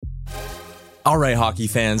All right, hockey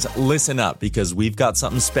fans, listen up because we've got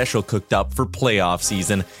something special cooked up for playoff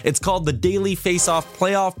season. It's called the Daily Face-Off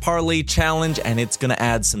Playoff Parlay Challenge, and it's going to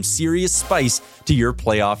add some serious spice to your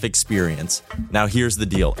playoff experience. Now, here's the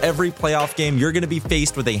deal. Every playoff game, you're going to be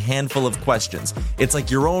faced with a handful of questions. It's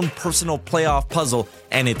like your own personal playoff puzzle,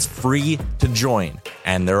 and it's free to join.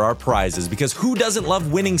 And there are prizes, because who doesn't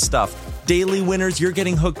love winning stuff? Daily winners, you're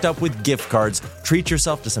getting hooked up with gift cards. Treat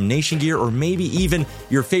yourself to some Nation gear or maybe even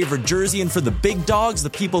your favorite jersey. And for the big dogs, the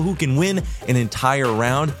people who can win an entire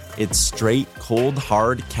round, it's straight, cold,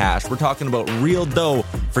 hard cash. We're talking about real dough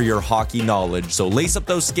for your hockey knowledge. So lace up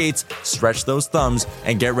those skates, stretch those thumbs,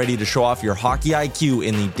 and get ready to show off your hockey IQ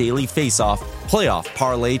in the Daily Face-Off Playoff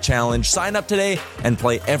Parlay Challenge. Sign up today and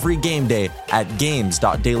play every game day at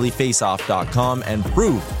games.dailyfaceoff.com and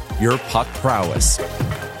prove your puck prowess.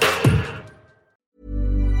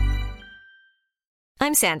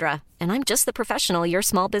 I'm Sandra, and I'm just the professional your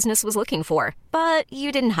small business was looking for. But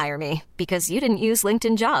you didn't hire me because you didn't use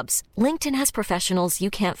LinkedIn Jobs. LinkedIn has professionals you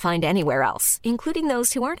can't find anywhere else, including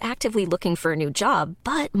those who aren't actively looking for a new job,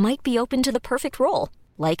 but might be open to the perfect role,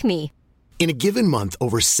 like me. In a given month,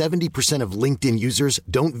 over 70% of LinkedIn users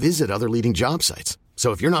don't visit other leading job sites.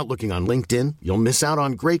 So if you're not looking on LinkedIn, you'll miss out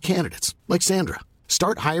on great candidates like Sandra.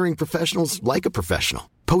 Start hiring professionals like a professional.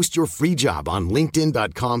 Post your free job on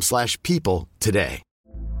linkedin.com/people today.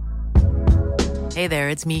 Hey there,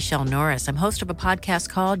 it's Michelle Norris. I'm host of a podcast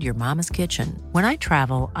called Your Mama's Kitchen. When I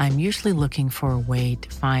travel, I'm usually looking for a way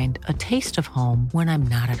to find a taste of home when I'm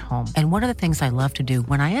not at home. And one of the things I love to do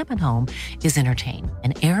when I am at home is entertain.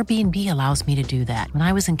 And Airbnb allows me to do that. When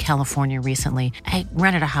I was in California recently, I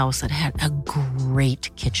rented a house that had a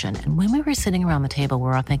great kitchen. And when we were sitting around the table, we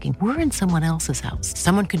were all thinking, we're in someone else's house.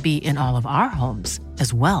 Someone could be in all of our homes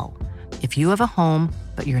as well. If you have a home,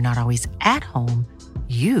 but you're not always at home,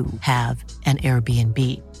 you have an Airbnb.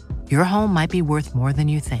 Your home might be worth more than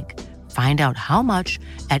you think. Find out how much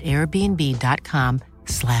at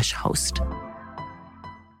airbnb.com/host.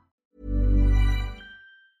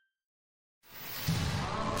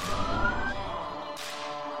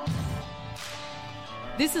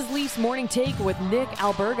 This is Leafs Morning Take with Nick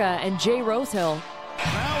Alberga and Jay Rosehill.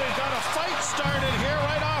 Now we've got a fight started here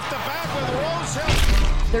right off the bat with Rosehill.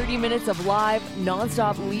 30 minutes of live,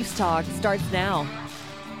 nonstop Leafs talk starts now.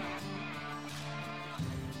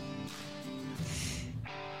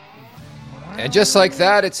 And just like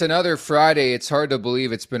that, it's another Friday. It's hard to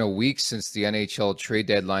believe it's been a week since the NHL trade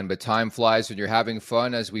deadline, but time flies when you're having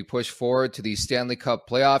fun as we push forward to the Stanley Cup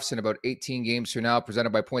playoffs in about 18 games from now,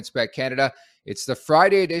 presented by PointsBet Canada. It's the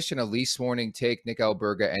Friday edition of Leafs Morning Take. Nick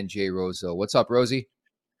Alberga and Jay Rosehill. What's up, Rosie?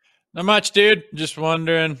 Not much, dude. Just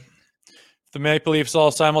wondering if the Maple Leafs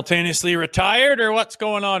all simultaneously retired or what's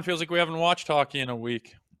going on. Feels like we haven't watched hockey in a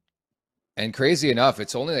week. And crazy enough,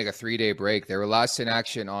 it's only like a 3-day break. They were last in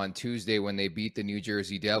action on Tuesday when they beat the New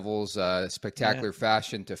Jersey Devils, spectacular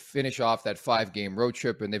fashion to finish off that 5-game road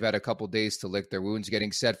trip. And they've had a couple days to lick their wounds,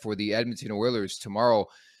 getting set for the Edmonton Oilers tomorrow.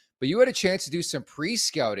 But you had a chance to do some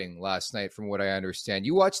pre-scouting last night, from what I understand.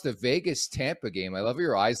 You watched the Vegas-Tampa game. I love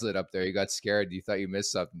your eyes lit up there. You got scared. You thought you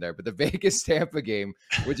missed something there. But the Vegas-Tampa game,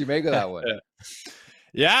 what'd you make of that one?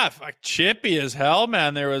 Yeah, chippy as hell,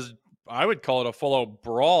 man. There was, I would call it a full-out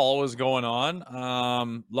brawl was going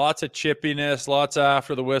on. Lots of chippiness, lots of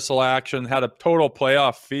after the whistle action. Had a total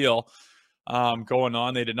playoff feel going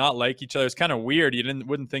on. They did not like each other. It's kind of weird. You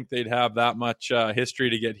wouldn't think they'd have that much history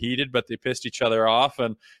to get heated, but they pissed each other off,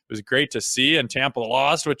 and it was great to see. And Tampa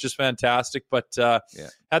lost, which is fantastic, but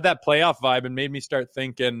had that playoff vibe and made me start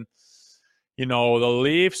thinking, you know, the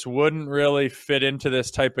Leafs wouldn't really fit into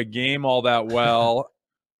this type of game all that well.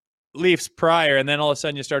 Leafs prior, and then all of a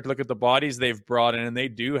sudden you start to look at the bodies they've brought in, and they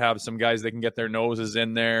do have some guys that can get their noses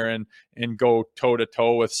in there and go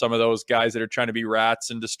toe-to-toe with some of those guys that are trying to be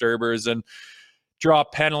rats and disturbers and draw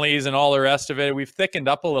penalties and all the rest of it. We've thickened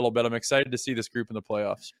up a little bit. I'm excited to see this group in the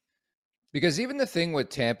playoffs. Because even the thing with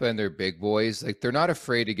Tampa and their big boys, like they're not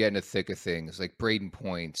afraid to get in the thick of things, like Braden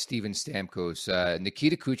Point, Steven Stamkos.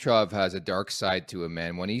 Nikita Kucherov has a dark side to him,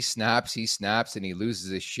 man. When he snaps, and he loses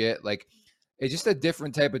his shit. Like, it's just a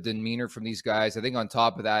different type of demeanor from these guys. I think on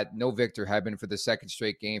top of that, no Victor Hedman for the second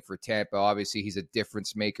straight game for Tampa. Obviously, he's a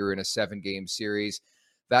difference maker in a 7-game series.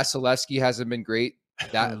 Vasilevsky hasn't been great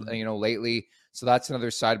lately. So that's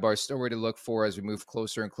another sidebar story to look for as we move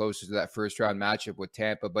closer and closer to that first round matchup with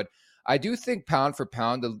Tampa. But I do think pound for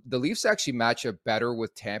pound, the Leafs actually match up better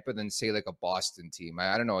with Tampa than, say, like a Boston team.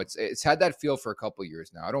 I don't know. It's had that feel for a couple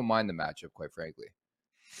years now. I don't mind the matchup, quite frankly.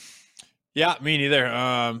 Yeah, me neither.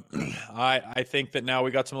 I think that now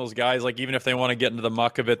we got some of those guys, like even if they want to get into the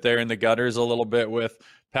muck of it there in the gutters a little bit with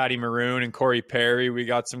Patty Maroon and Corey Perry, we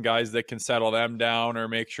got some guys that can settle them down or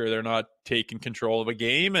make sure they're not taking control of a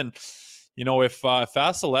game. And, if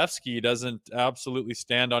Vasilevsky doesn't absolutely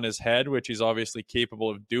stand on his head, which he's obviously capable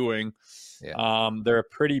of doing, they're a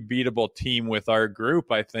pretty beatable team with our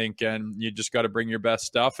group, I think. And you just got to bring your best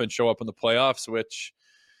stuff and show up in the playoffs, which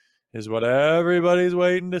is what everybody's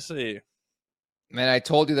waiting to see. Man, I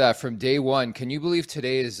told you that from day one. Can you believe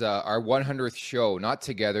today is our 100th show? Not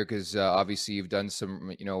together, because obviously you've done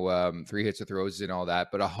some, 3 hits with roses and all that,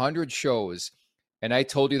 but 100 shows. And I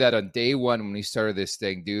told you that on day one when we started this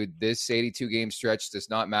thing, dude. This 82-game stretch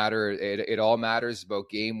does not matter. It all matters about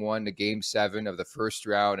game 1 to game 7 of the first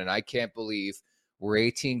round. And I can't believe we're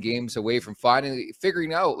 18 games away from finally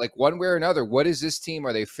figuring out, like, one way or another, what is this team?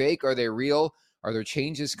 Are they fake? Are they real? Are there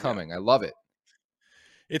changes coming? Yeah. I love it.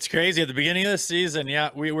 It's crazy. At the beginning of the season,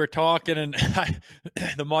 we were talking, and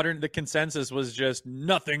the consensus was just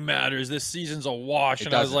nothing matters. This season's a wash.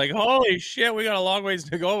 I was like, holy shit, we got a long ways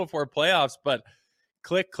to go before playoffs. But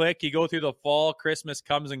click, you go through the fall, Christmas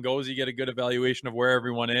comes and goes, you get a good evaluation of where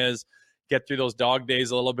everyone is, get through those dog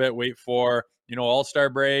days a little bit, wait for, All-Star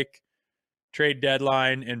break, trade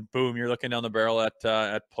deadline, and boom, you're looking down the barrel at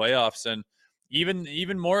playoffs. And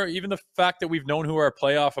even more, the fact that we've known who our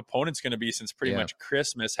playoff opponent's going to be since pretty much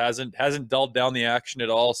Christmas hasn't dulled down the action at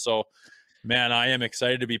all. So, man, I am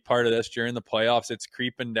excited to be part of this during the playoffs. It's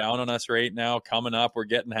creeping down on us right now, coming up. We're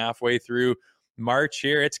getting halfway through March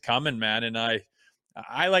here. It's coming, man. And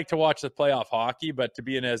I like to watch the playoff hockey, but to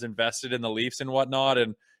being as invested in the Leafs and whatnot,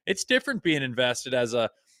 and it's different being invested as a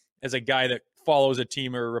guy that follows a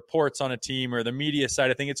team or reports on a team or the media side.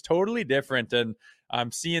 I think it's totally different. And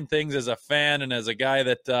I'm seeing things as a fan and as a guy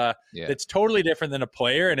that that's totally different than a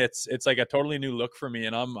player, and it's like a totally new look for me,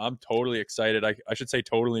 and I'm totally excited. I should say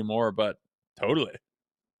totally more, but totally.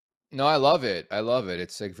 No, I love it.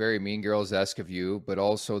 It's like very Mean Girls-esque of you, but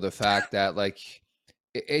also the fact that like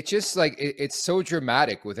it just like it's so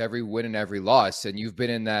dramatic with every win and every loss, and you've been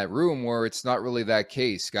in that room where it's not really that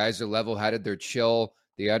case. Guys are level-headed, they're chill,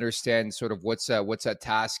 they understand sort of what's at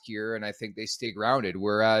task here, and I think they stay grounded.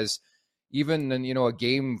 Whereas even in, a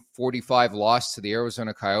game 45 loss to the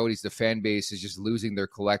Arizona Coyotes, the fan base is just losing their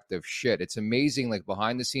collective shit. It's amazing, like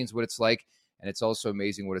behind the scenes, what it's like. And it's also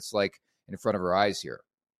amazing what it's like in front of our eyes here.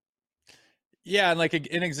 Yeah. And like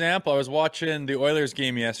an example, I was watching the Oilers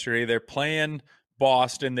game yesterday. They're playing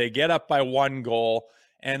Boston. They get up by 1 goal.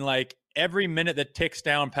 And like every minute that ticks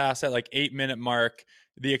down past that like 8-minute mark,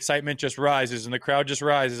 the excitement just rises and the crowd just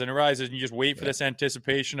rises and it rises, and you just wait for this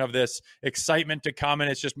anticipation of this excitement to come,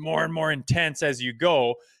 and it's just more and more intense as you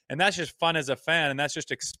go. And that's just fun as a fan, and that's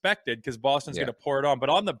just expected because Boston's going to pour it on. But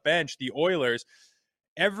on the bench, the Oilers,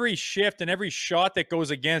 every shift and every shot that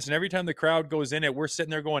goes against, and every time the crowd goes in it, we're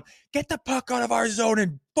sitting there going, get the puck out of our zone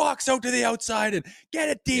and box out to the outside and get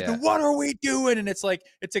it deep. And what are we doing? And it's like,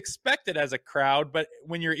 it's expected as a crowd, but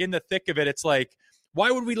when you're in the thick of it, it's like, why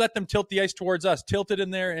would we let them tilt the ice towards us? Tilt it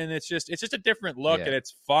in there, and it's just a different look, and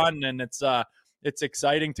it's fun, and it's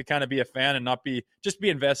exciting to kind of be a fan and not be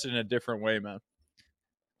invested in a different way, man.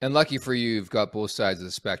 And lucky for you, you've got both sides of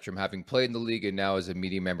the spectrum, having played in the league and now as a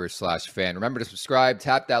media member / fan. Remember to subscribe,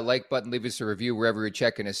 tap that like button, leave us a review wherever you're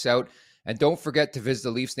checking us out, and don't forget to visit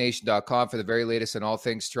theleafsnation.com for the very latest on all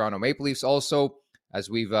things Toronto Maple Leafs. Also, as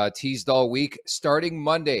we've teased all week, starting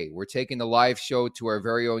Monday, we're taking the live show to our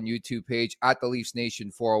very own YouTube page at the Leafs Nation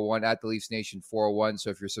 401, at the Leafs Nation 401. So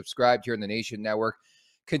if you're subscribed here in the Nation Network,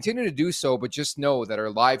 continue to do so, but just know that our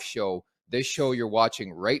live show, this show you're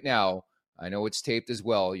watching right now, I know it's taped as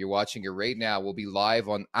well, you're watching it right now, will be live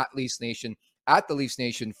on at Leafs Nation, at the Leafs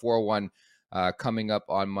Nation 401 coming up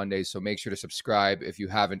on Monday. So make sure to subscribe if you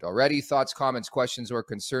haven't already. Thoughts, comments, questions, or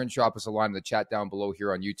concerns, drop us a line in the chat down below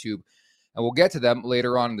here on YouTube. And we'll get to them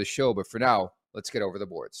later on in the show. But for now, let's get over the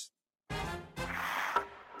boards.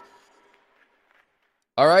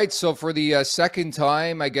 All right. So for the second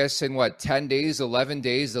time, I guess in 10 days, 11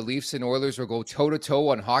 days, the Leafs and Oilers will go toe-to-toe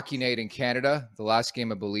on Hockey Night in Canada. The last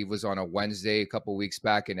game, I believe, was on a Wednesday a couple weeks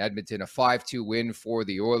back in Edmonton, a 5-2 win for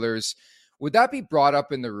the Oilers. Would that be brought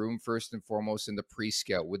up in the room first and foremost in the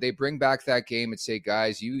pre-scout? Would they bring back that game and say,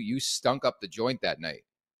 guys, you stunk up the joint that night?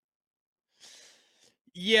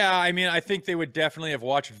 Yeah, I mean, I think they would definitely have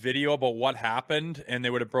watched video about what happened, and they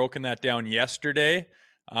would have broken that down yesterday.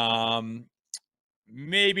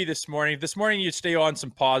 maybe this morning you'd stay on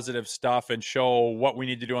some positive stuff and show what we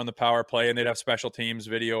need to do on the power play, and they'd have special teams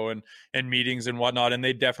video and meetings and whatnot, and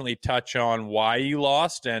they'd definitely touch on why you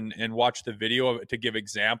lost and watch the video of it to give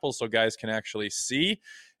examples so guys can actually see.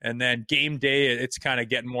 And then game day, it's kind of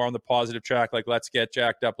getting more on the positive track, like let's get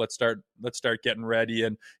jacked up, let's start getting ready.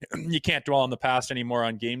 And you can't dwell on the past anymore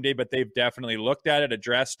on game day, but they've definitely looked at it,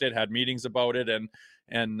 addressed it, had meetings about it, and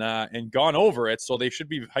gone over it. So they should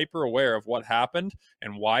be hyper aware of what happened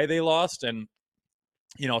and why they lost. And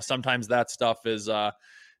sometimes that stuff is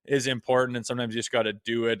important, and sometimes you just got to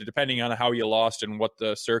do it depending on how you lost and what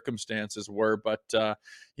the circumstances were. But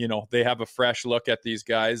they have a fresh look at these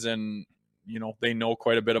guys, and they know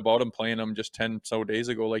quite a bit about them, playing them just 10 so days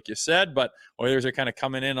ago, like you said. But Oilers are kind of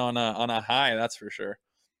coming in on a high, that's for sure.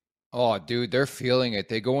 Oh, dude, they're feeling it.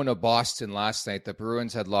 They go into Boston last night. The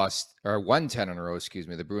Bruins had won 10 in a row, excuse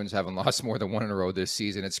me. The Bruins haven't lost more than one in a row this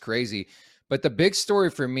season. It's crazy. But the big story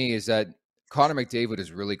for me is that Connor McDavid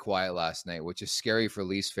is really quiet last night, which is scary for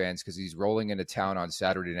Leafs fans because he's rolling into town on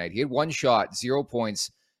Saturday night. He had one shot, 0 points,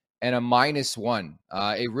 and a -1.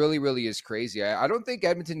 It really, really is crazy. I don't think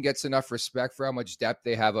Edmonton gets enough respect for how much depth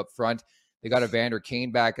they have up front. They got Evander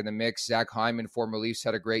Kane back in the mix. Zach Hyman, former Leafs,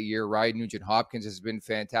 had a great year. Ryan Nugent-Hopkins has been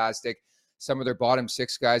fantastic. Some of their bottom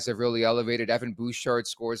six guys have really elevated. Evan Bouchard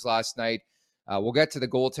scores last night. We'll get to the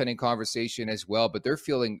goaltending conversation as well, but they're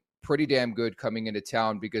feeling pretty damn good coming into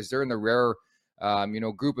town because they're in the rare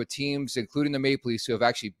group of teams, including the Maple Leafs, who have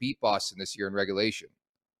actually beat Boston this year in regulation.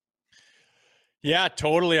 Yeah,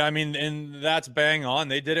 totally. I mean, and that's bang on.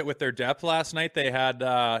 They did it with their depth last night. They had,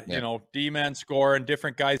 D-man score and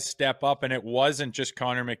different guys step up, and it wasn't just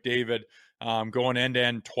Connor McDavid going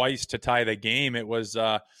end-to-end twice to tie the game. It was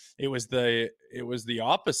the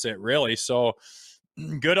opposite, really. So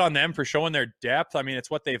good on them for showing their depth. I mean, it's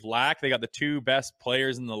what they've lacked. They got the two best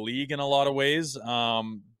players in the league in a lot of ways,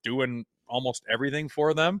 doing almost everything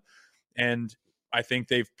for them. And I think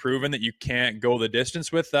they've proven that you can't go the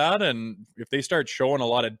distance with that. And if they start showing a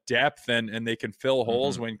lot of depth and they can fill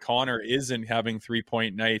holes when Connor isn't having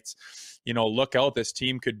 3-point nights, look out. This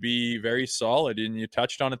team could be very solid. And you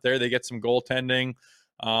touched on it there. They get some goaltending.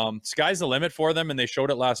 Sky's the limit for them. And they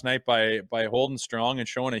showed it last night by holding strong and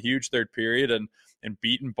showing a huge third period and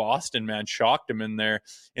beating Boston, man, shocked them in their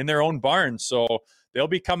own barn. So they'll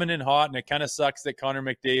be coming in hot. And it kind of sucks that Connor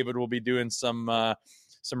McDavid will be doing some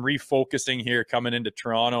refocusing here coming into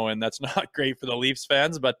Toronto, and that's not great for the Leafs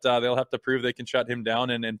fans, but they'll have to prove they can shut him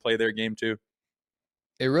down and play their game too.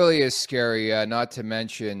 It really is scary, not to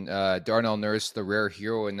mention Darnell Nurse, the rare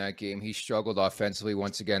hero in that game. He struggled offensively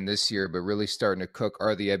once again this year, but really starting to cook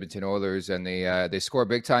are the Edmonton Oilers, and they score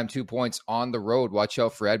big-time 2 points on the road. Watch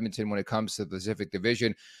out for Edmonton when it comes to the Pacific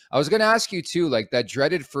Division. I was going to ask you too, like that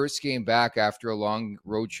dreaded first game back after a long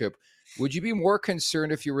road trip, would you be more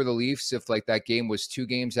concerned if you were the Leafs if like that game was 2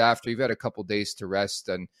 games after? You've had a couple days to rest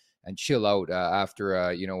and chill out after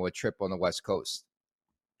a trip on the West Coast.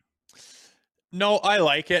 No, I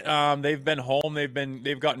like it. They've been home.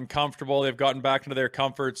 They've gotten comfortable. They've gotten back into their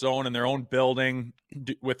comfort zone in their own building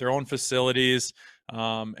with their own facilities.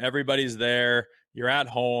 Everybody's there. You're at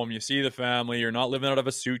home. You see the family. You're not living out of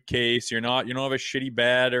a suitcase. You don't have a shitty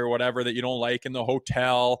bed or whatever that you don't like in the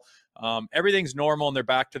hotel. Everything's normal, and they're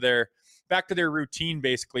back to their routine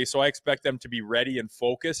basically. So I expect them to be ready and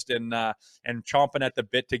focused and chomping at the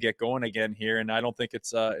bit to get going again here. And I don't think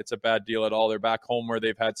it's a bad deal at all. They're back home where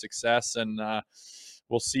they've had success, and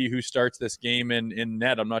we'll see who starts this game in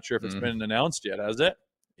net. I'm not sure if it's been announced yet, has it?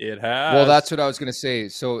 It has. Well, that's what I was going to say.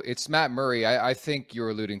 So it's Matt Murray. I think you're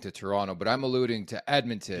alluding to Toronto, but I'm alluding to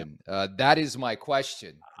Edmonton. Yep. That is my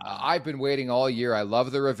question. I've been waiting all year. I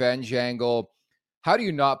love the revenge angle. How do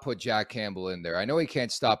you not put Jack Campbell in there? I know he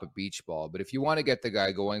can't stop a beach ball, but if you want to get the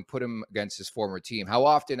guy going, put him against his former team. How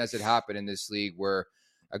often has it happened in this league where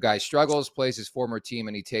a guy struggles, plays his former team,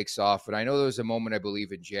 and he takes off? And I know there was a moment, I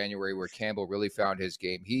believe, in January where Campbell really found his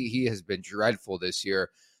game. He has been dreadful this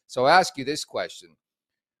year. So I'll ask you this question.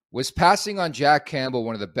 Was passing on Jack Campbell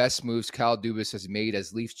one of the best moves Kyle Dubas has made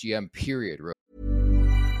as Leafs GM, period?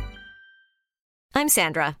 I'm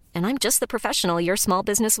Sandra, and I'm just the professional your small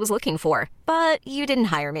business was looking for. But you didn't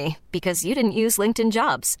hire me because you didn't use LinkedIn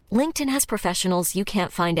Jobs. LinkedIn has professionals you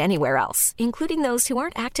can't find anywhere else, including those who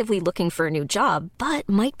aren't actively looking for a new job, but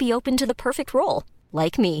might be open to the perfect role,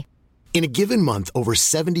 like me. In a given month, over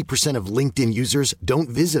 70% of LinkedIn users don't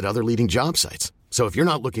visit other leading job sites. So if you're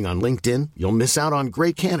not looking on LinkedIn, you'll miss out on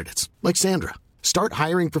great candidates like Sandra. Start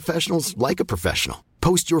hiring professionals like a professional.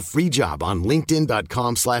 Post your free job on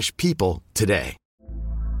linkedin.com/people today.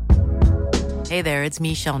 Hey there, it's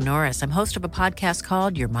Michelle Norris. I'm host of a podcast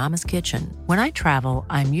called Your Mama's Kitchen. When I travel,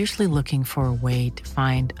 I'm usually looking for a way to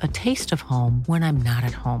find a taste of home when I'm not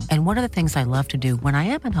at home. And one of the things I love to do when I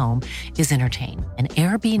am at home is entertain. And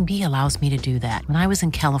Airbnb allows me to do that. When I was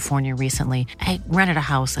in California recently, I rented a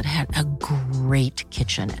house that had a great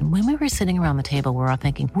kitchen. And when we were sitting around the table, we're all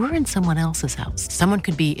thinking, we're in someone else's house. Someone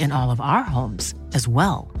could be in all of our homes as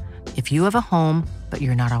well. If you have a home, but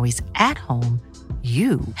you're not always at home,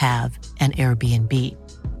 you have an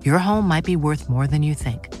Airbnb. Your home might be worth more than you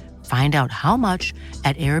think. Find out how much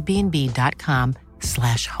at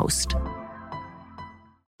airbnb.com/host.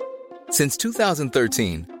 Since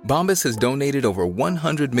 2013, Bombas has donated over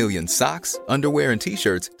 100 million socks, underwear, and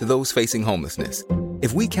T-shirts to those facing homelessness.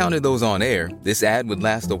 If we counted those on air, this ad would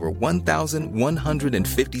last over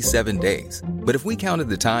 1,157 days. But if we counted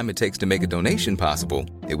the time it takes to make a donation possible,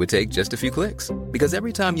 it would take just a few clicks. Because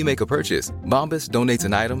every time you make a purchase, Bombas donates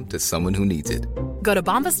an item to someone who needs it. Go to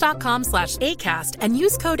bombas.com/ACAST and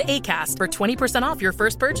use code ACAST for 20% off your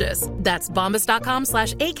first purchase. That's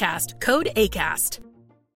bombas.com/ACAST, code ACAST.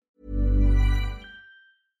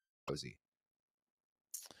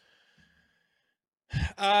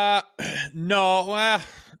 No,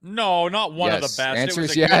 not one of the best. Answer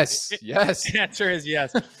is yes. Yes. Answer is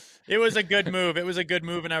yes. It was a good move. It was a good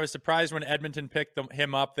move, and I was surprised when Edmonton picked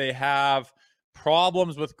him up. They have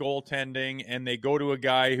problems with goaltending, and they go to a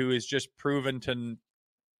guy who is just proven to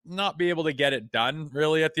not be able to get it done,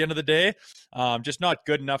 really, at the end of the day. Just not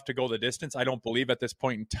good enough to go the distance, I don't believe, at this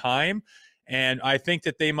point in time. And I think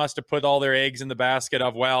that they must have put all their eggs in the basket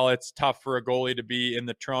of, well, it's tough for a goalie to be in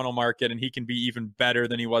the Toronto market, and he can be even better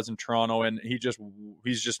than he was in Toronto, and he's just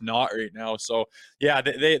not right now. So, yeah,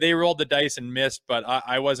 they rolled the dice and missed, but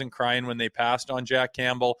I wasn't crying when they passed on Jack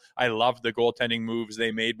Campbell. I loved the goaltending moves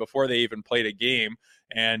they made before they even played a game,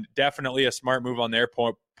 and definitely a smart move on their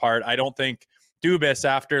part. I don't think Dubas,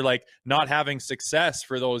 after not having success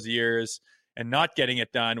for those years and not getting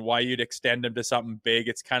it done, why you'd extend him to something big.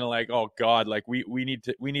 It's kind of like, oh God, we need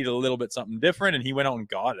a little bit something different, and he went out and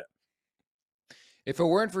got it. If it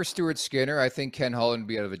weren't for Stuart Skinner, I think Ken Holland would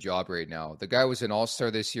be out of a job right now. The guy was an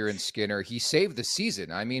all-star this year in Skinner. He saved the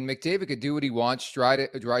season. I mean, McDavid could do what he wants,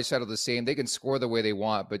 Draisaitl the same. They can score the way they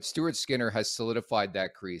want, but Stuart Skinner has solidified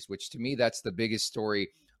that crease, which to me, that's the biggest story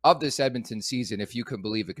of this Edmonton season, if you can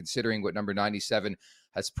believe it, considering what number 97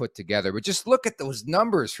 has put together. But just look at those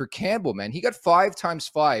numbers for Campbell, man. He got 5 times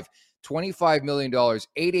 5, $25 million,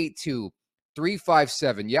 882,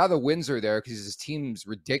 357. Yeah, the wins are there because his team's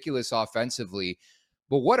ridiculous offensively.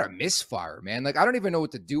 But what a misfire, man. I don't even know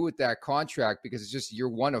what to do with that contract because it's just year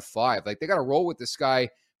 1 of 5. They got to roll with this guy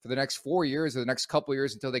for the next 4 years or the next couple of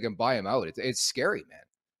years until they can buy him out. It's scary, man.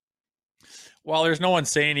 Well, there's no one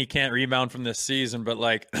saying he can't rebound from this season, but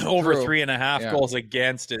over 3.5 goals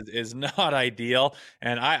against is not ideal.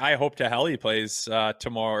 And I hope to hell he plays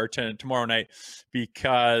tomorrow night,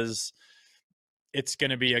 because it's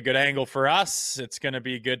going to be a good angle for us. It's going to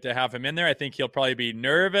be good to have him in there. I think he'll probably be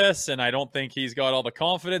nervous, and I don't think he's got all the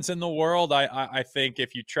confidence in the world. I think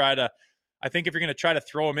if you're going to try to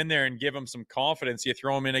throw him in there and give him some confidence, you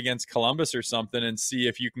throw him in against Columbus or something and see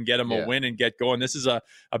if you can get him a win and get going. This is a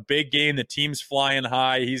big game. The team's flying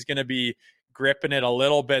high. He's going to be gripping it a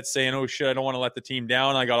little bit, saying, oh, shit, I don't want to let the team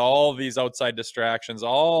down. I got all these outside distractions.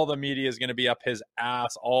 All the media is going to be up his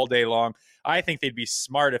ass all day long. I think they'd be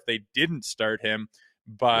smart if they didn't start him,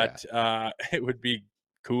 but it would be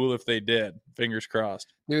cool if they did. Fingers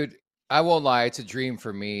crossed. Dude, I won't lie. It's a dream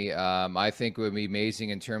for me. I think it would be amazing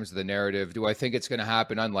in terms of the narrative. Do I think it's going to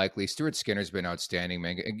happen? Unlikely. Stuart Skinner's been outstanding,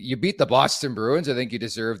 man. You beat the Boston Bruins. I think you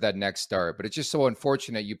deserve that next start. But it's just so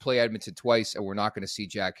unfortunate. You play Edmonton twice, and we're not going to see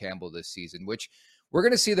Jack Campbell this season, which we're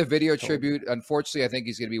going to see the video tribute. Unfortunately, I think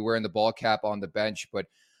he's going to be wearing the ball cap on the bench. But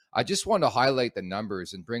I just wanted to highlight the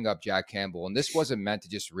numbers and bring up Jack Campbell. And this wasn't meant to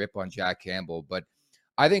just rip on Jack Campbell, but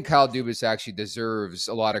I think Kyle Dubas actually deserves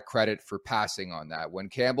a lot of credit for passing on that. When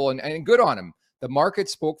Campbell, and good on him, the market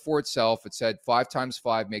spoke for itself. It said 5 times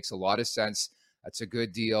 5 makes a lot of sense. That's a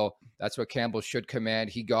good deal. That's what Campbell should command.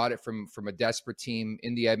 He got it from a desperate team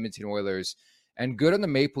in the Edmonton Oilers, and good on the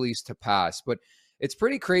Maple Leafs to pass. But it's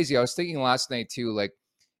pretty crazy. I was thinking last night too,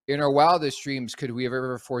 in our wildest dreams, could we have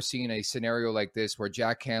ever foreseen a scenario like this where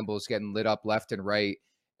Jack Campbell is getting lit up left and right?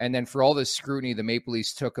 And then for all the scrutiny the Maple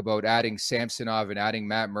Leafs took about adding Samsonov and adding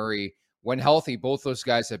Matt Murray, when healthy, both those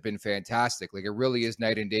guys have been fantastic. It really is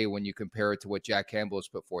night and day when you compare it to what Jack Campbell has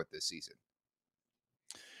put forth this season.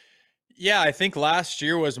 Yeah, I think last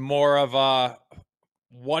year was more of a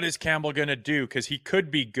what is Campbell going to do? Because he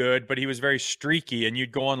could be good, but he was very streaky, and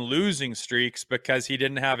you'd go on losing streaks because he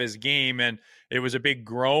didn't have his game, and it was a big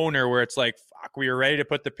groaner where it's like, fuck, we were ready to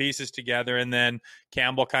put the pieces together, and then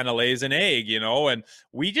Campbell kind of lays an egg, and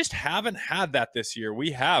we just haven't had that this year.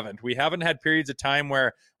 We haven't had periods of time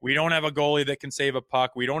where we don't have a goalie that can save a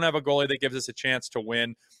puck. We don't have a goalie that gives us a chance to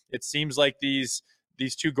win. It seems like these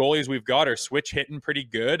two goalies we've got are switch hitting pretty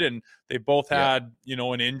good, and they both had,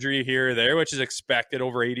 an injury here or there, which is expected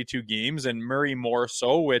over 82 games, and Murray more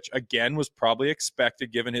so, which again was probably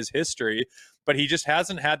expected given his history, but he just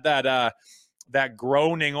hasn't had that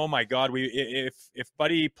groaning, oh my God, if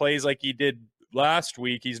Buddy plays like he did last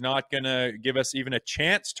week, he's not going to give us even a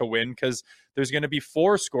chance to win because there's going to be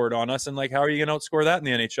 4 scored on us, and like, how are you going to outscore that in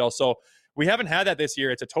the NHL? So we haven't had that this year.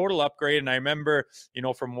 It's a total upgrade. And I remember,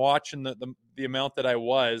 from watching the amount that I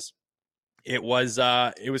was, it was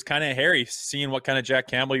kind of hairy seeing what kind of Jack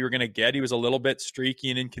Campbell you were going to get. He was a little bit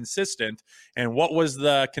streaky and inconsistent. And what was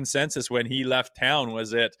the consensus when he left town?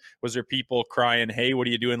 Was there people crying, hey, what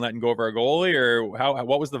are you doing letting go of our goalie? Or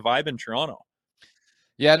what was the vibe in Toronto?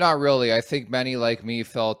 Yeah, not really. I think many like me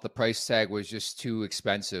felt the price tag was just too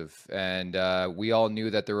expensive. And we all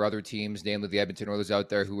knew that there were other teams, namely the Edmonton Oilers out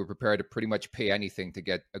there, who were prepared to pretty much pay anything to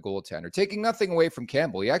get a goaltender. Taking nothing away from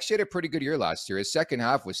Campbell. He actually had a pretty good year last year. His second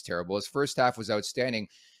half was terrible. His first half was outstanding.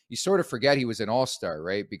 You sort of forget he was an all-star,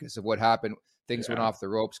 right? Because of what happened. Things went off the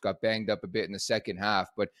ropes, got banged up a bit in the second half.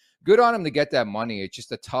 But good on him to get that money. It's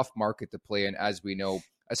just a tough market to play in, as we know,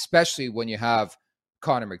 especially when you have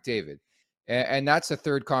Connor McDavid. And that's the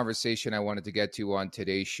third conversation I wanted to get to on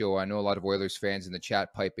today's show. I know a lot of Oilers fans in the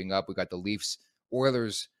chat piping up. We got the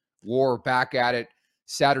Leafs-Oilers war back at it.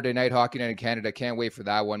 Saturday night, Hockey Night in Canada. Can't wait for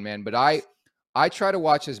that one, man. But I try to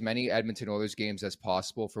watch as many Edmonton Oilers games as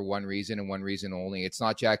possible for one reason and one reason only. It's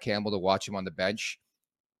not Jack Campbell to watch him on the bench.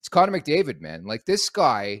 It's Connor McDavid, man. Like, this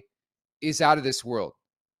guy is out of this world.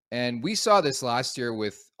 And we saw this last year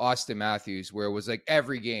with Austin Matthews, where it was like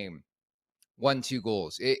every game, 1-2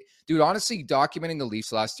 goals. Dude, honestly, documenting the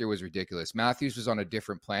Leafs last year was ridiculous. Matthews was on a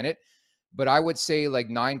different planet, but I would say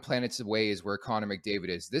like 9 planets away is where Connor McDavid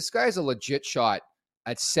is. This guy's a legit shot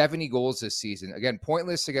at 70 goals this season. Again,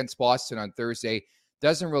 pointless against Boston on Thursday.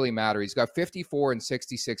 Doesn't really matter. He's got 54 and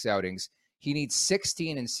 66 outings. He needs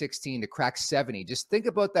 16 and 16 to crack 70. Just think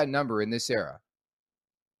about that number in this era.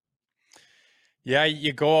 Yeah,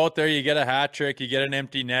 you go out there, you get a hat trick, you get an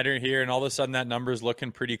empty netter here, and all of a sudden that number is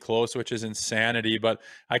looking pretty close, which is insanity. But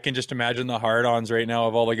I can just imagine the hard-ons right now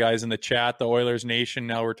of all the guys in the chat, the Oilers Nation.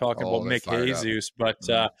 Now we're talking about Mick Jesus, but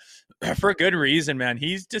for a good reason, man.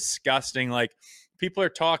 He's disgusting. Like, people are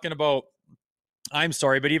talking about, I'm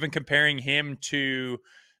sorry, but even comparing him to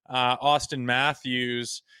Austin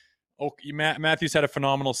Matthews. Matthews had a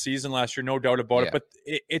phenomenal season last year, no doubt about it, but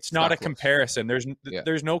it's not a comparison.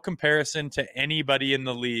 There's no comparison to anybody in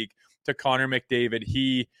the league to Connor McDavid.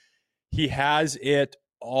 He has it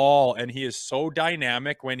all, and he is so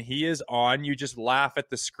dynamic. When he is on, you just laugh at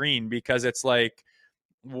the screen because it's like,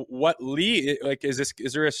 what league? Like, is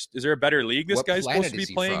there a better league this guy's supposed to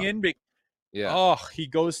be playing in? Yeah. Oh, he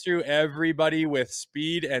goes through everybody with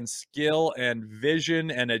speed and skill and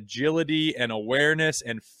vision and agility and awareness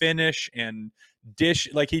and finish and dish.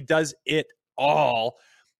 Like, he does it all,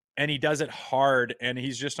 and he does it hard, and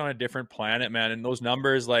he's just on a different planet, man. And those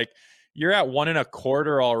numbers, like, you're at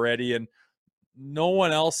 1.25 already, and no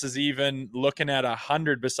one else is even looking at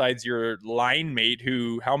 100 besides your line mate,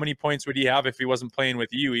 who, how many points would he have if he wasn't playing with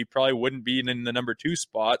you? He probably wouldn't be in the number 2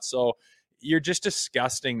 spot. So you're just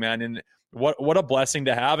disgusting, man. And what a blessing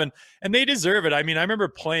to have. And they deserve it. I mean, I remember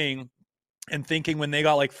playing and thinking when they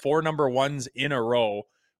got like 4 number 1s in a row,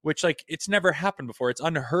 which, like, it's never happened before. It's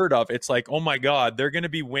unheard of. It's like, oh my God, they're going to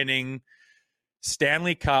be winning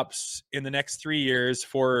Stanley Cups in the next 3 years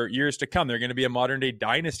for years to come. They're going to be a modern day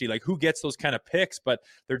dynasty. Like, who gets those kind of picks? But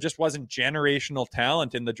there just wasn't generational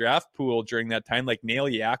talent in the draft pool during that time. Like Nail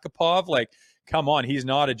Yakupov, like, come on, he's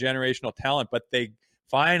not a generational talent, but they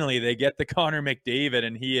get the Connor McDavid,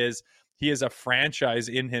 and he is a franchise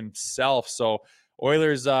in himself. So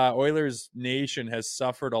Oilers Nation has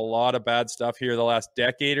suffered a lot of bad stuff here the last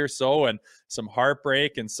decade or so, and some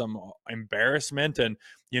heartbreak and some embarrassment. And,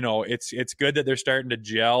 it's good that they're starting to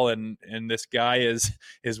gel, and this guy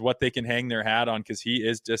is what they can hang their hat on, because he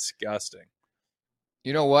is disgusting.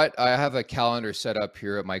 You know what? I have a calendar set up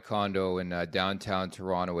here at my condo in downtown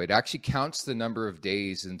Toronto. It actually counts the number of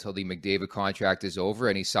days until the McDavid contract is over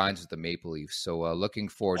and he signs with the Maple Leafs. So looking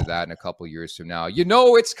forward to that in a couple years from now. You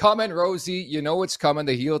know it's coming, Rosie. You know it's coming.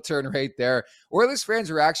 The heel turn right there. Oilers fans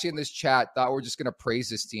are actually in this chat thought we're just going to praise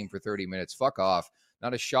this team for 30 minutes. Fuck off.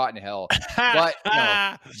 not a shot in hell. But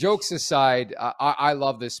no, jokes aside, I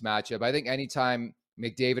love this matchup. I think anytime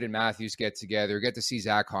McDavid and Matthews get together, get to see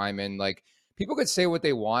Zach Hyman, like, people could say what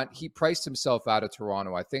they want. He priced himself out of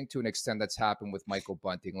Toronto. I think to an extent that's happened with Michael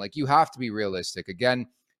Bunting. Like, you have to be realistic. Again,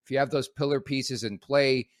 if you have those pillar pieces in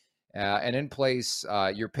play and in place,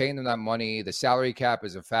 you're paying them that money. The salary cap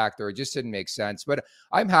is a factor. It just didn't make sense. But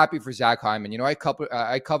I'm happy for Zach Hyman. You know, I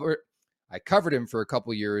covered him for a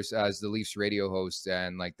couple of years as the Leafs radio host,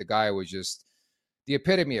 and like, the guy was just the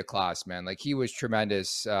epitome of class, man. Like, he was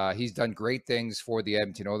tremendous. He's done great things for the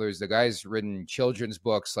Edmonton Oilers. The guy's written children's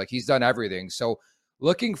books. Like, he's done everything. So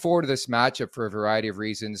looking forward to this matchup for a variety of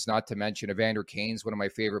reasons, not to mention Evander Kane's one of my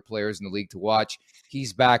favorite players in the league to watch.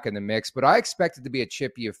 He's back in the mix, but I expect it to be a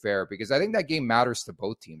chippy affair because I think that game matters to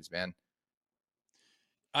both teams, man.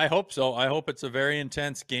 I hope so. I hope it's a very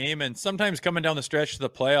intense game. And sometimes coming down the stretch to the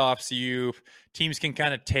playoffs, teams can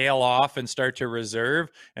kind of tail off and start to reserve.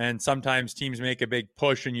 And sometimes teams make a big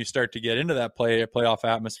push and you start to get into that playoff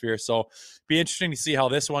atmosphere. So be interesting to see how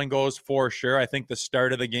this one goes for sure. I think the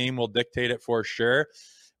start of the game will dictate it for sure.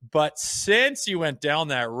 But since you went down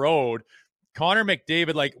that road, Connor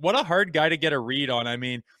McDavid, like, what a hard guy to get a read on. I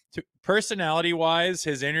mean, personality-wise,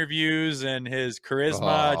 his interviews and his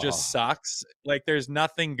charisma just sucks. Like, there's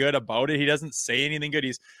nothing good about it. He doesn't say anything good.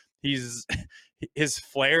 He's his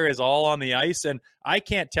flair is all on the ice, and I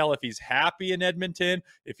can't tell if he's happy in Edmonton,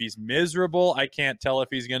 if he's miserable. I can't tell if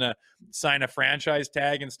he's going to sign a franchise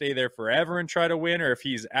tag and stay there forever and try to win, or if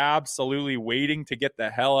he's absolutely waiting to get the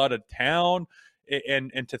hell out of town.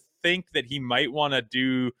 And to think that he might want to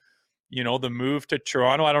do, you know, the move to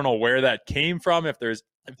Toronto, I don't know where that came from. If there's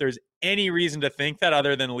any reason to think that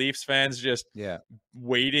other than Leafs fans just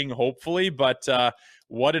waiting, hopefully. But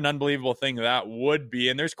what an unbelievable thing that would be.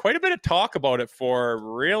 And there's quite a bit of talk about it for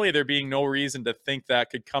really there being no reason to think that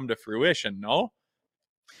could come to fruition, no?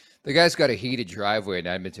 The guy's got a heated driveway in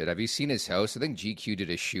Edmonton. Have you seen his house? I think GQ did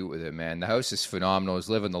a shoot with him, man. The house is phenomenal. He's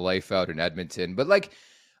living the life out in Edmonton. But, like,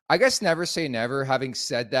 I guess never say never. Having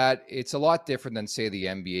said that, it's a lot different than, say, the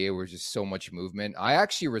NBA where there's just so much movement. I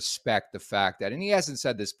actually respect the fact that, and he hasn't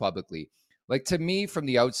said this publicly, like, to me from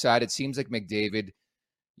the outside, it seems like McDavid,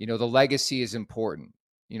 you know, the legacy is important.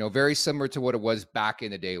 You know, very similar to what it was back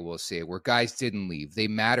in the day, we'll say, where guys didn't leave. They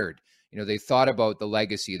mattered. You know, they thought about the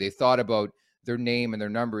legacy. They thought about their name and their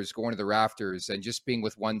numbers going to the rafters and just being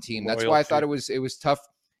with one team. That's why I thought it was tough.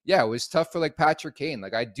 Yeah, it was tough for, like, Patrick Kane.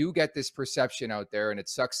 Like, I do get this perception out there, and it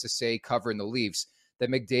sucks to say covering the Leafs, that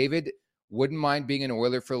McDavid wouldn't mind being an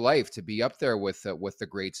Oiler for life, to be up there with the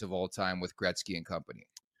greats of all time, with Gretzky and company.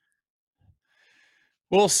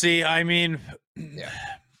 We'll see. I mean, yeah.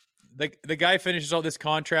 The guy finishes out this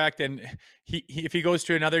contract, and if he goes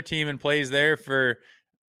to another team and plays there for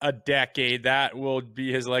a decade, that will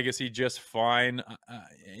be his legacy just fine.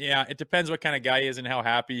 Yeah, it depends what kind of guy he is and how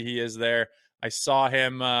happy he is there. I saw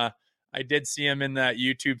him. I did see him in that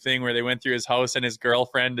YouTube thing where they went through his house and his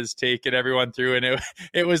girlfriend is taking everyone through, and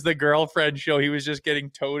it was the girlfriend show. He was just getting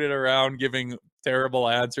toted around, giving terrible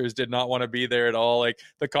answers. Did not want to be there at all. Like,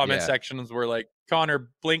 the comment sections were like, "Connor,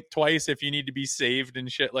 blink twice if you need to be saved,"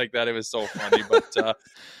 and shit like that. It was so funny, but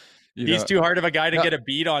he's too hard of a guy to get a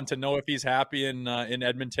beat on to know if he's happy in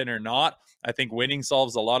Edmonton or not. I think winning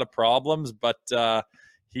solves a lot of problems, but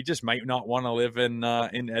he just might not want to live in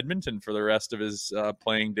Edmonton for the rest of his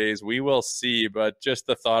playing days. We will see, but just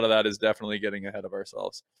the thought of that is definitely getting ahead of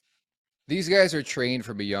ourselves. These guys are trained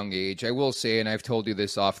from a young age. I will say, and I've told you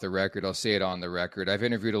this off the record, I'll say it on the record. I've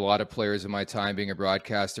interviewed a lot of players in my time being a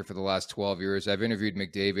broadcaster for the last 12 years. I've interviewed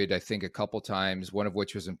McDavid, I think, a couple times, one of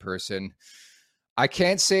which was in person. I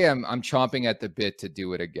can't say I'm chomping at the bit to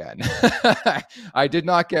do it again. I did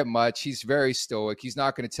not get much. He's very stoic. He's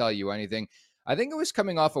not going to tell you anything. I think it was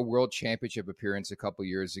coming off a World Championship appearance a couple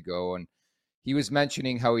years ago, and he was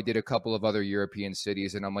mentioning how he did a couple of other European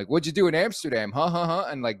cities, and I'm like, "What'd you do in Amsterdam?"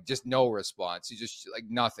 And like, just no response. He just, like,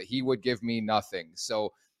 nothing. He would give me nothing.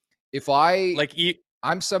 So if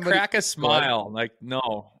I'm somebody, crack a smile. Like,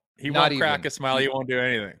 no, he won't crack a smile. He won't do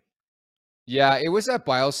anything. Yeah, it was at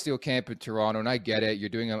BioSteel Camp in Toronto, and I get it. You're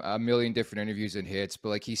doing a million different interviews and hits, but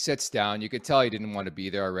like, he sits down. You could tell he didn't want to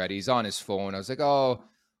be there already. He's on his phone. I was like, oh.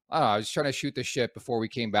 I was trying to shoot the shit before we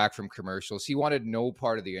came back from commercials. He wanted no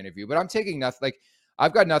part of the interview, but I'm taking nothing. Like,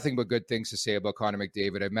 I've got nothing but good things to say about Connor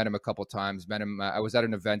McDavid. I've met him a couple times. I was at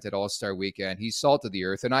an event at All-Star Weekend. He's salt of the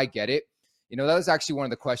earth, and I get it. You know, that was actually one of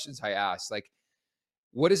the questions I asked. Like,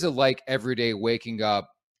 what is it like every day waking up?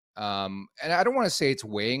 And I don't want to say it's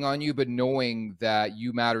weighing on you, but knowing that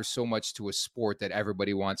you matter so much to a sport that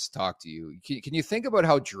everybody wants to talk to you. Can you think about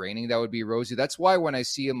how draining that would be, Rosie? That's why when I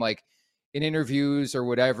see him, like, in interviews or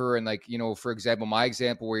whatever. And like, for example, my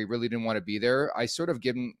example where he really didn't want to be there, I sort of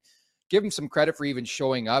give him some credit for even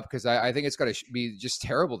showing up, because I think it's got to be just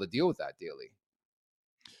terrible to deal with that daily.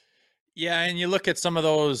 Yeah, and you look at some of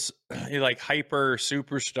those like hyper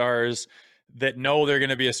superstars that know they're going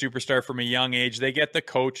to be a superstar from a young age. They get the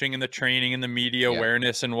coaching and the training and the media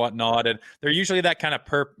awareness and whatnot, and they're usually that kind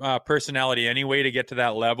of personality anyway to get to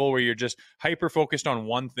that level where you're just hyper focused on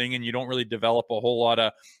one thing and you don't really develop a whole lot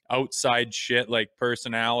of outside shit like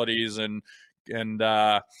personalities and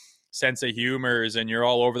sense of humors, and you're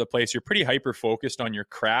all over the place. You're pretty hyper focused on your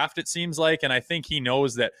craft, it seems like. And I think he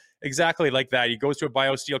knows that exactly like that. He goes to a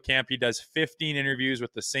BioSteel camp. He does 15 interviews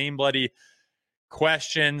with the same bloody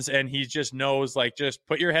questions, and he just knows, like, just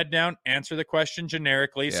put your head down, answer the question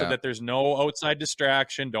generically so that there's no outside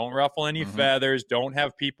distraction. Don't ruffle any feathers. Don't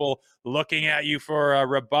have people looking at you for a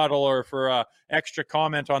rebuttal or for a extra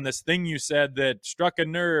comment on this thing you said that struck a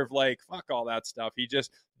nerve. Like, fuck all that stuff. He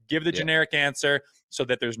just give the generic answer so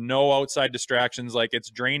that there's no outside distractions. Like, it's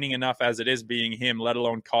draining enough as it is being him, let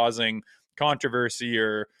alone causing controversy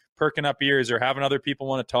or perking up ears or having other people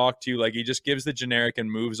want to talk to. Like, he just gives the generic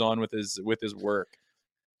and moves on with his work.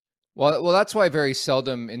 Well, that's why very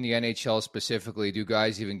seldom in the NHL specifically do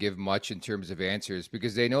guys even give much in terms of answers,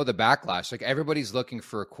 because they know the backlash. Like, everybody's looking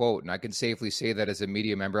for a quote, and I can safely say that as a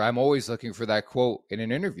media member, I'm always looking for that quote in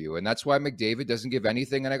an interview, and that's why McDavid doesn't give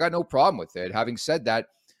anything, and I got no problem with it. Having said that,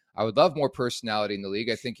 I would love more personality in the league.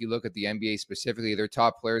 I think you look at the NBA specifically, their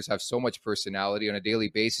top players have so much personality on a daily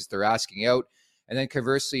basis. They're asking out. And then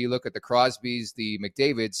conversely, you look at the Crosbys, the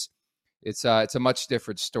McDavids, it's a much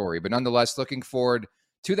different story. But nonetheless, looking forward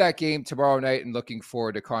to that game tomorrow night and looking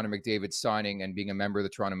forward to Connor McDavid signing and being a member of the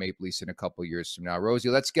Toronto Maple Leafs in a couple years from now. Rosie,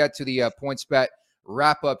 let's get to the PointsBet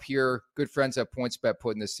wrap up here. Good friends at PointsBet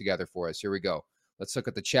putting this together for us. Here we go. Let's look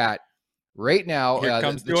at the chat right now. Here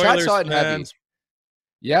comes the chat's hot and heavy. Fans.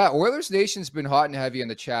 Yeah, Oilers Nation's been hot and heavy in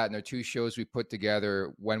the chat, and they're two shows we put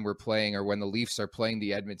together when we're playing or when the Leafs are playing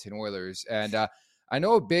the Edmonton Oilers. And I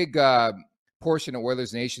know a big portion of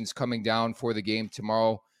Oilers Nation's coming down for the game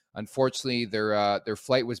tomorrow. Unfortunately, their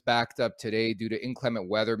flight was backed up today due to inclement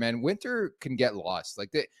weather. Man, winter can get lost.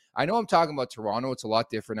 I know I'm talking about Toronto. It's a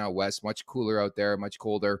lot different out west, much cooler out there, much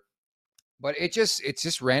colder. But it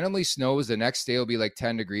just randomly snows. The next day will be like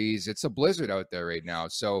 10 degrees. It's a blizzard out there right now.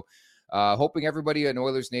 So hoping everybody in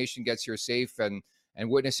Oilers Nation gets here safe and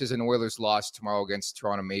witnesses an Oilers loss tomorrow against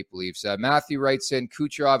Toronto Maple Leafs. Matthew writes in,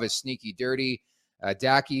 Kucherov is sneaky dirty.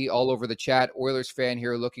 Dacky all over the chat. Oilers fan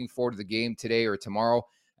here, looking forward to the game today or tomorrow,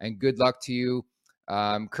 and good luck to you.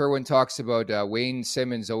 Kerwin talks about Wayne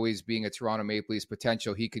Simmons always being a Toronto Maple Leafs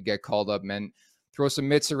potential. He could get called up, man. Throw some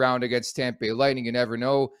mitts around against Tampa Bay Lightning. You never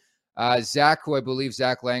know. Zach, who I believe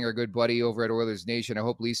Zach Langer, a good buddy over at Oilers Nation. I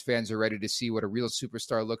hope Leafs fans are ready to see what a real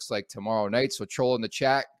superstar looks like tomorrow night. So troll in the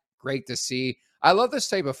chat. Great to see. I love this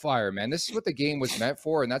type of fire, man. This is what the game was meant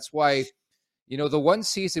for. And that's why, the one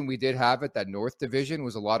season we did have it, that North Division,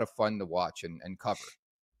 was a lot of fun to watch and cover.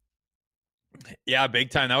 Yeah, big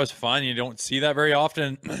time. That was fun. You don't see that very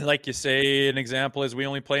often. Like you say, an example is we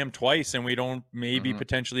only play him twice, and we don't maybe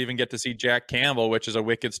potentially even get to see Jack Campbell, which is a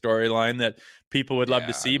wicked storyline that people would love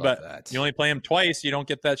to see. But you only play him twice. You don't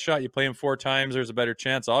get that shot. You play him 4 times. There's a better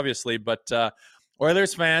chance, obviously. But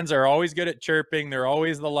Oilers fans are always good at chirping. They're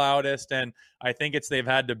always the loudest. And I think they've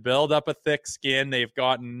had to build up a thick skin. They've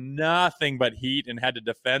gotten nothing but heat and had to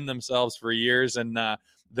defend themselves for years. And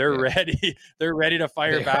they're ready. They're ready to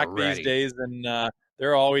fire back these days. And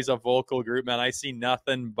they're always a vocal group, man. I see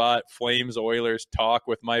nothing but Flames Oilers talk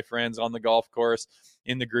with my friends on the golf course,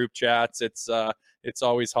 in the group chats. It's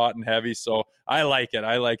always hot and heavy. So I like it.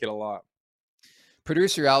 I like it a lot.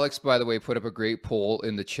 Producer Alex, by the way, put up a great poll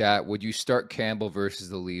in the chat. Would you start Campbell versus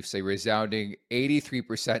the Leafs? A resounding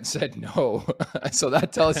 83% said no. So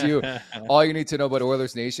that tells you all you need to know about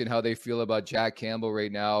Oilers Nation, how they feel about Jack Campbell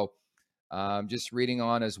right now. Just reading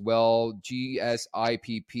on as well. GSIPP00.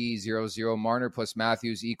 Marner plus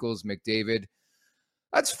Matthews equals McDavid.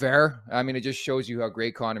 That's fair. I mean, it just shows you how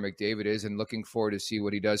great Connor McDavid is, and looking forward to see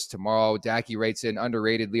what he does tomorrow. Dacky writes in,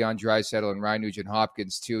 underrated Leon Draisaitl and Ryan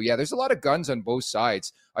Nugent-Hopkins too. Yeah, there's a lot of guns on both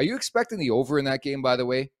sides. Are you expecting the over in that game, by the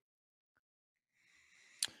way?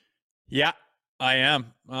 Yeah, I am.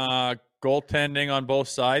 Goaltending on both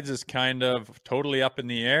sides is kind of totally up in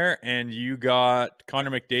the air, and you got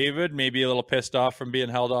Connor McDavid maybe a little pissed off from being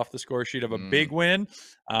held off the score sheet of a big win.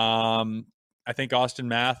 I think Austin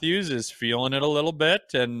Matthews is feeling it a little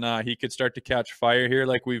bit, and he could start to catch fire here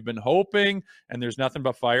like we've been hoping, and there's nothing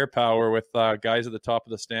but firepower with guys at the top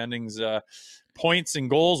of the standings, points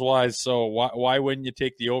and goals-wise, so why wouldn't you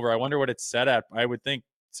take the over? I wonder what it's set at. I would think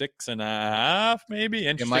 6.5, maybe.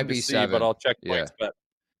 Interesting might be to see, 7. but I'll check Yeah. points bet.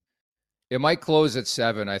 It might close at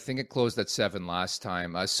 7. I think it closed at 7 last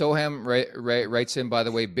time. Soham writes in, by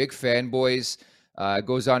the way, big fanboys.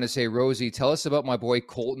 Goes on to say, Rosie, tell us about my boy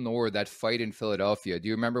Colton Orr, that fight in Philadelphia. Do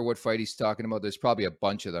you remember what fight he's talking about? There's probably a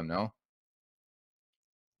bunch of them, no?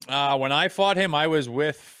 When I fought him, I was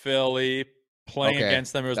with Philly playing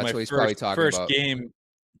against them. It was That's my first game.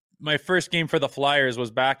 My first game for the Flyers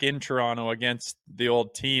was back in Toronto against the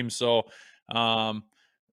old team. So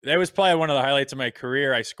that was probably one of the highlights of my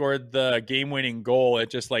career. I scored the game-winning goal. It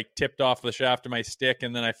just like tipped off the shaft of my stick,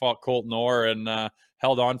 and then I fought Colton Orr and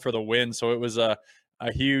held on for the win. So it was a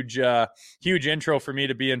huge intro for me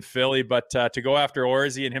to be in Philly. But to go after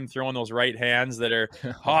Orzie and him throwing those right hands that are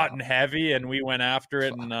hot and heavy, and we went after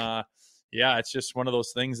it. And yeah, it's just one of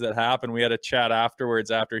those things that happen. We had a chat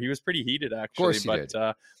afterwards after. He was pretty heated, actually. Of course he did.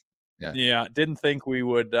 Yeah, didn't think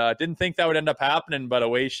that would end up happening, but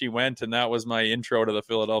away she went, and that was my intro to the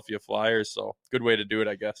Philadelphia Flyers. So good way to do it,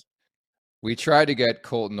 I guess. We tried to get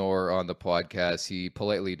Colton Orr on the podcast. He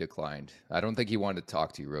politely declined. I don't think he wanted to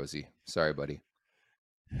talk to you, Rosie. Sorry, buddy.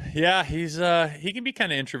 Yeah, he's he can be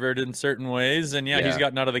kind of introverted in certain ways, and he's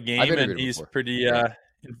gotten out of the game, and he's pretty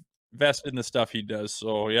invested in the stuff he does.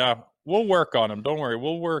 So yeah, we'll work on him. Don't worry,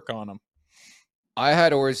 we'll work on him. I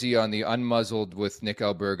had Orzie on the Unmuzzled with Nick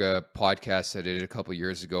Alberga podcast that I did a couple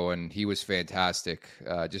years ago, and he was fantastic.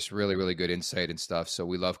 Just really, really good insight and stuff. So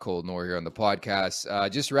we love Colton Orr here on the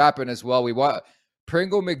podcast. Just wrapping as well. We want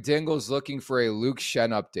Pringle McDingle's looking for a Luke Schenn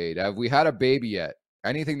update. Have we had a baby yet?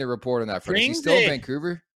 Anything to report on that front? Is he still in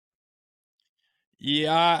Vancouver?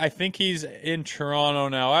 Yeah, I think he's in Toronto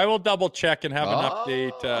now. I will double check and have an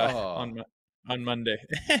update on Monday.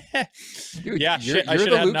 Dude, I should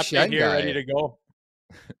have an update here ready to go.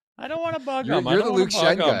 I don't want to bug him. You're the Luke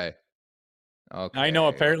Schenn guy. Okay. I know.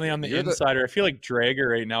 Apparently, I'm the insider. I feel like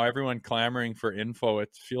Drager right now. Everyone clamoring for info. It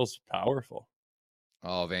feels powerful.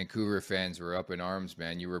 Oh, Vancouver fans were up in arms,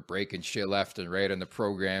 man. You were breaking shit left and right on the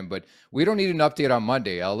program, but we don't need an update on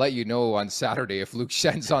Monday. I'll let you know on Saturday if Luke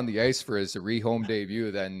Schenn's on the ice for his re-home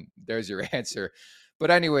debut. Then there's your answer.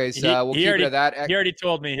 But anyways, we'll keep it at that. He already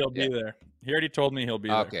told me he'll be there. He already told me he'll be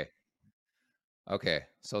there. Okay.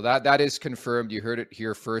 So that is confirmed. You heard it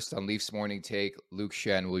here first on Leafs Morning Take. Luke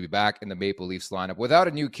Schenn will be back in the Maple Leafs lineup without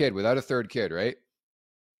a new kid, without a third kid, right?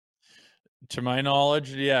 To my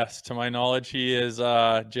knowledge, yes. To my knowledge, he is.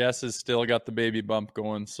 Jess has still got the baby bump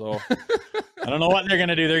going. So I don't know what they're going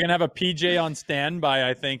to do. They're going to have a PJ on standby,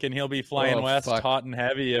 I think, and he'll be flying west hot and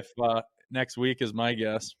heavy if next week is my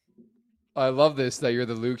guess. I love this, that you're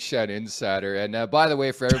the Luke Schenn insider. And by the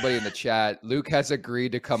way, for everybody in the chat, Luke has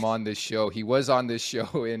agreed to come on this show. He was on this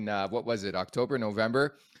show in, October,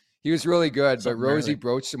 November? He was really good, but Rosie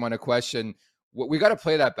broached him on a question. We got to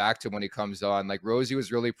play that back to him when he comes on. Like, Rosie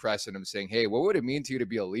was really pressing him, saying, hey, what would it mean to you to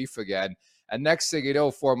be a Leaf again? And next thing you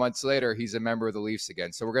know, 4 months later, he's a member of the Leafs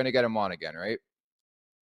again. So we're going to get him on again, right?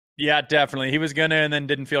 Yeah, definitely. He was going to and then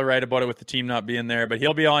didn't feel right about it with the team not being there. But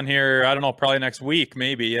he'll be on here, I don't know, probably next week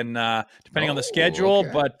maybe, and depending on the schedule.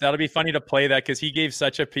 Okay. But that'll be funny to play that because he gave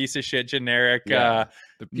such a piece of shit generic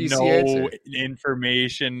no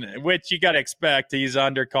information, which you got to expect. He's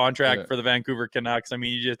under contract for the Vancouver Canucks. I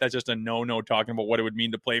mean, that's just a no-no talking about what it would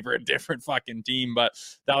mean to play for a different fucking team. But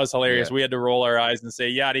that was hilarious. Yeah. We had to roll our eyes and say,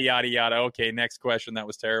 yada, yada, yada. Okay, next question. That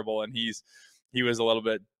was terrible. And he was a little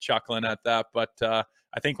bit chuckling at that. But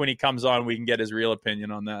I think when he comes on, we can get his real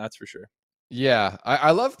opinion on that. That's for sure. Yeah,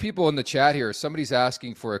 I love people in the chat here. Somebody's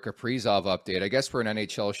asking for a Kaprizov update. I guess we're an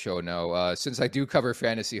NHL show now. Since I do cover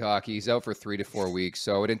fantasy hockey, he's out for 3 to 4 weeks.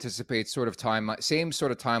 So it anticipates same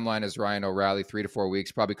sort of timeline as Ryan O'Reilly, 3 to 4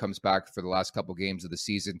 weeks. Probably comes back for the last couple games of the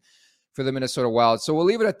season for the Minnesota Wild. So we'll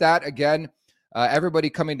leave it at that. Again, everybody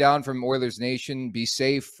coming down from Oilers Nation, be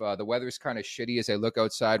safe. The weather's kind of shitty as I look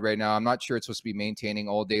outside right now. I'm not sure it's supposed to be maintaining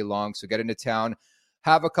all day long. So get into town.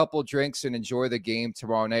 Have a couple drinks and enjoy the game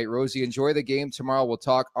tomorrow night. Rosie, enjoy the game tomorrow. We'll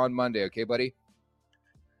talk on Monday. Okay, buddy?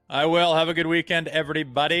 I will. Have a good weekend,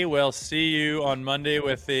 everybody. We'll see you on Monday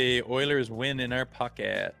with the Oilers win in our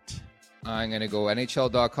pocket. I'm going to go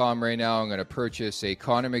NHL.com right now. I'm going to purchase a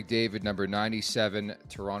Connor McDavid number 97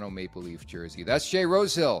 Toronto Maple Leaf jersey. That's Jay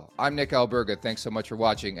Rosehill. I'm Nick Alberga. Thanks so much for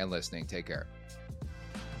watching and listening. Take care.